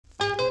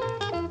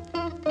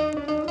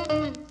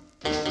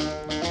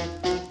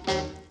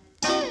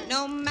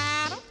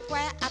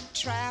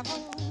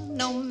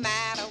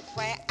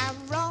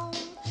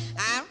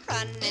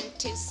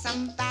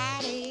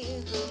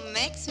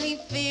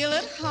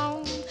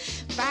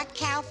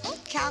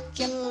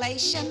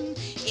calculation,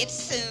 it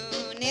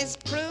soon is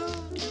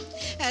proved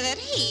that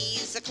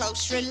he's a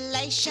close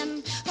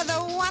relation,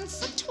 though once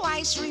or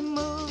twice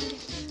removed.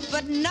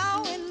 But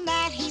knowing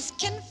that he's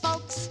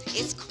kinfolks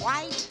is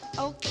quite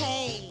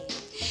okay.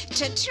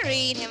 To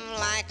treat him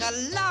like a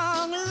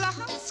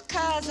long-lost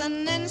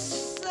cousin and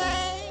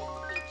say,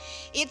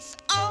 it's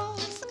all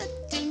so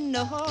good to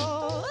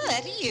know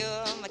that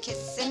you're my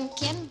kissing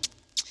kin.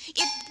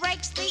 It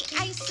breaks the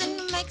ice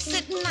and makes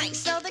it nice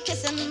so the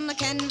kissing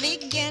can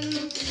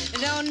begin.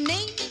 Don't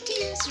need to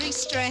use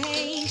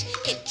restraint,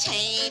 it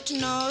ain't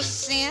no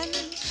sin.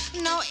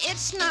 No,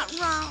 it's not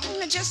wrong,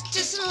 just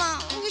as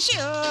long as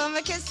you're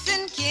my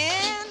kissing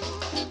kin.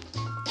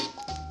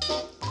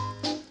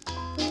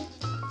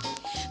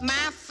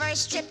 My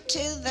first trip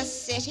to the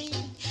city,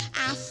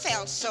 I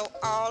felt so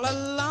all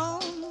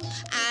alone.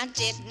 I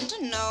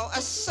didn't know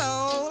a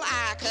soul,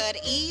 I could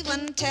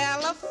even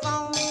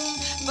telephone.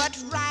 But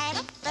right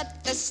up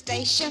at the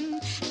station,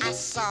 I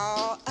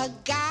saw a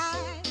guy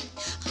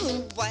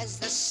who was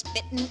the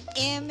spitting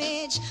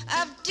image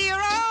of dear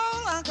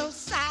old Uncle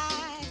Si.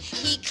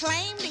 He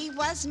claimed he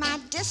was my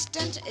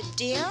distant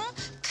dear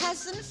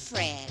cousin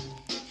Fred.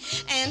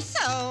 And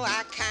so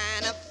I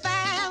kind of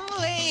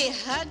family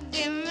hugged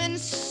him and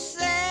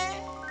said,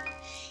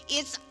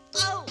 it's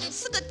oh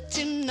so good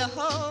to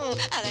know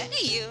that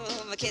you're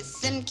my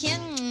kissing kin.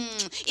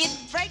 It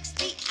breaks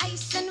the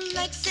ice and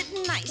makes it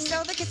nice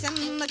so the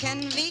kissing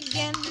can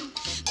begin.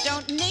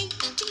 Don't need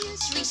to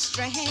use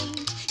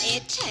restraint,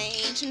 it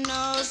ain't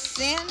no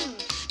sin.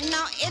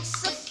 No,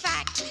 it's a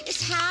fact,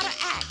 it's how to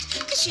act,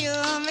 'cause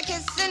you're my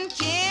kissing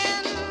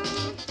kin.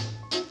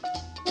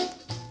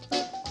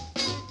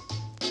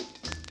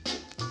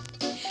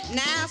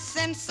 Now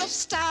since I've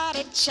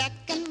started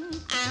checking,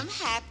 I'm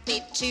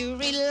happy to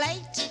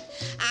relate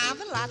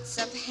I've lots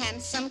of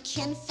handsome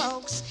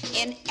kinfolks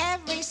in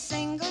every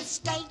single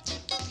state.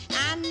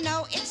 I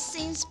know it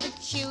seems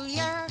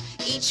peculiar,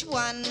 each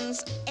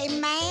one's a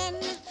man,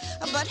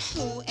 but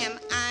who am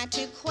I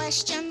to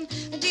question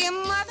dear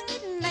Mother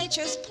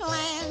Nature's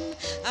plan?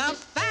 A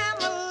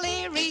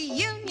family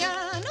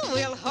reunion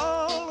we'll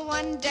hold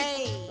one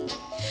day.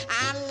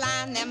 I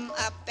line them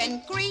up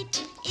and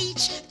greet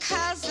each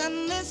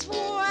cousin this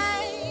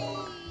way.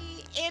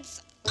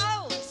 It's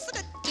oh so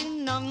good to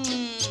know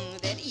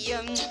that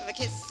you're the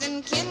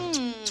kissing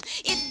kin.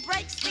 It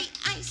breaks the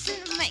ice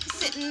and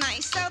makes it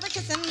nice so the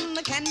kissing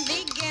can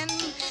begin.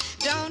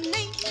 Don't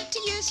need to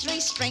use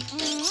restraint,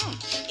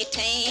 it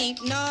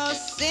ain't no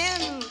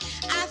sin.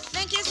 I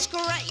think it's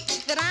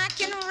great that I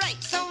can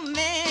write so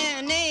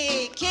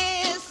many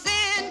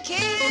kissing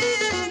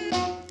kids.